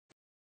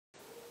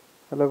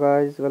Hello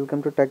guys,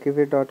 welcome to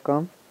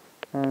techifit.com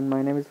and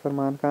my name is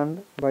Farman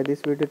Khan. By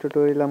this video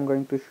tutorial I'm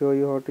going to show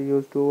you how to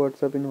use two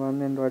WhatsApp in one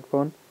Android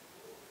phone.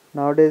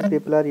 Nowadays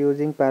people are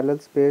using parallel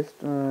space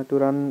to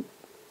run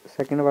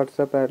second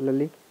WhatsApp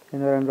parallelly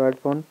in their Android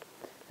phone.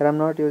 Here I'm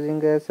not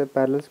using a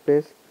parallel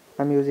space,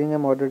 I'm using a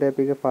modded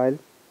APK file.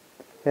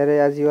 Here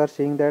as you are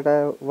seeing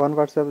that one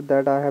WhatsApp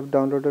that I have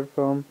downloaded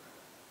from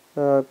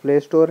Play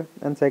Store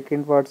and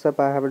second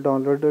WhatsApp I have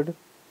downloaded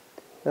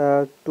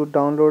to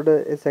download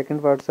a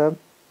second WhatsApp.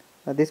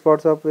 This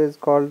WhatsApp is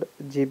called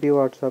GB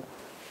WhatsApp.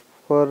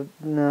 For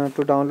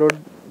to download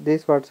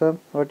this WhatsApp,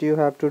 what you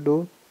have to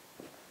do,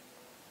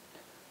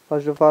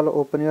 first of all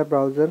open your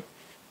browser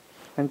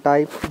and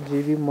type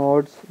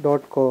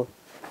gbmods.co.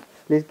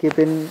 Please keep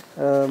in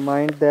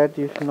mind that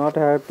you should not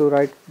have to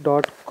write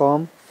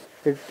 .com,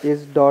 it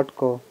is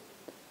 .co.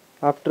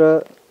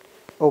 After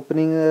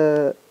opening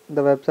the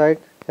website,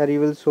 here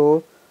you will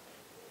show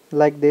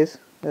like this,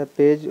 a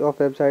page of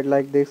website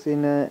like this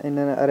in an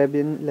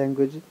Arabian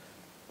language.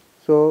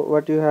 So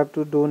what you have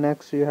to do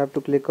next, you have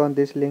to click on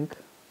this link.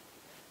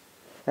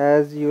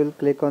 As you will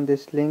click on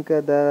this link,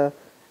 the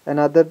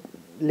another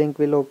link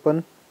will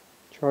open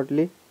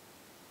shortly.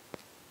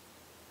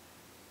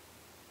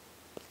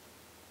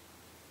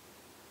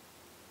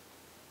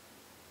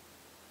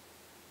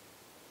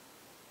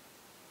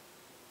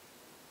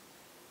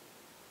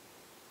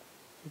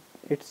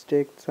 It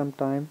takes some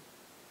time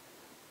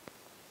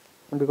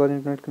because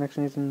internet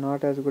connection is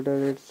not as good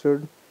as it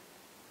should.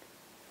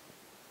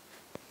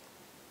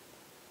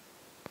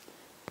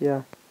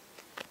 Yeah,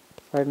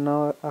 right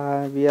now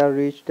we are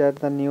reached at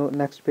the new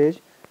next page.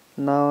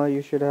 Now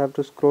you should have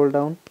to scroll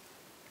down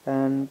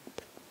and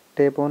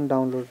tap on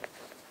download.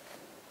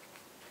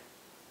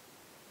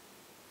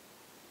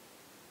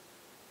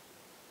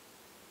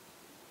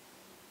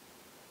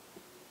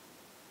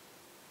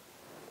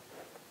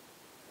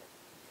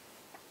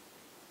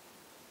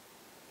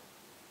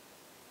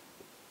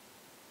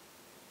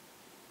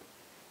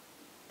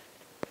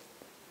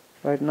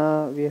 Right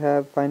now we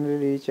have finally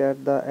reached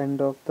at the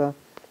end of the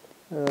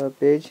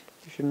page.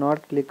 You should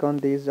not click on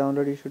this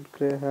download, you should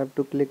have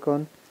to click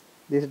on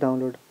this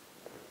download.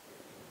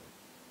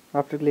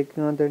 After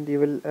clicking on that, you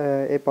will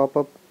a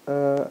pop-up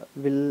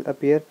will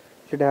appear.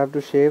 You should have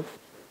to save,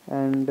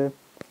 and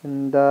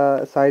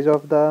the size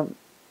of the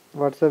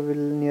WhatsApp will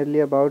nearly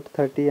about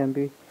 30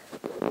 MB.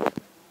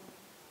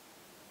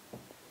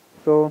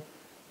 So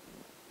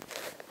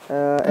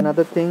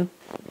another thing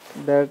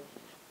that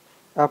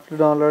after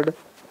download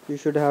you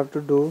should have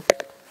to do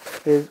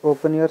is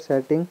open your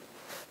setting,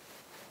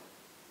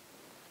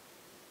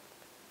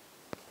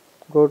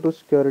 go to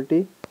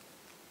security,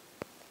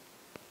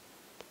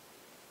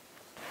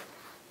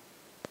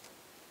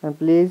 and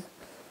please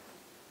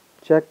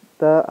check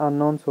the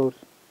unknown source.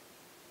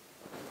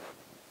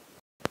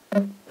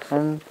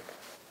 And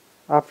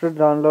after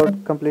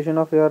download completion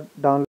of your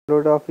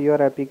download of your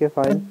APK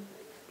file,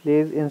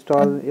 please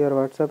install your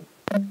WhatsApp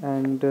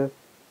and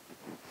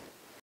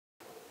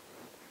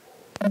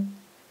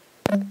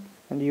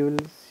you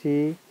will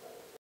see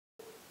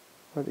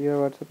what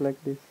your WhatsApp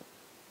like this.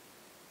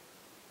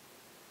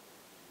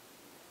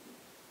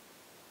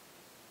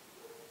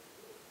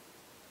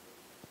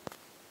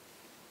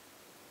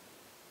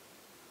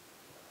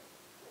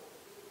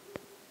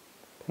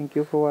 Thank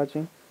you for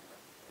watching.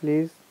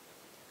 Please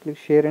click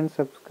share and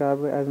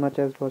subscribe as much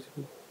as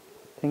possible.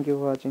 Thank you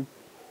for watching.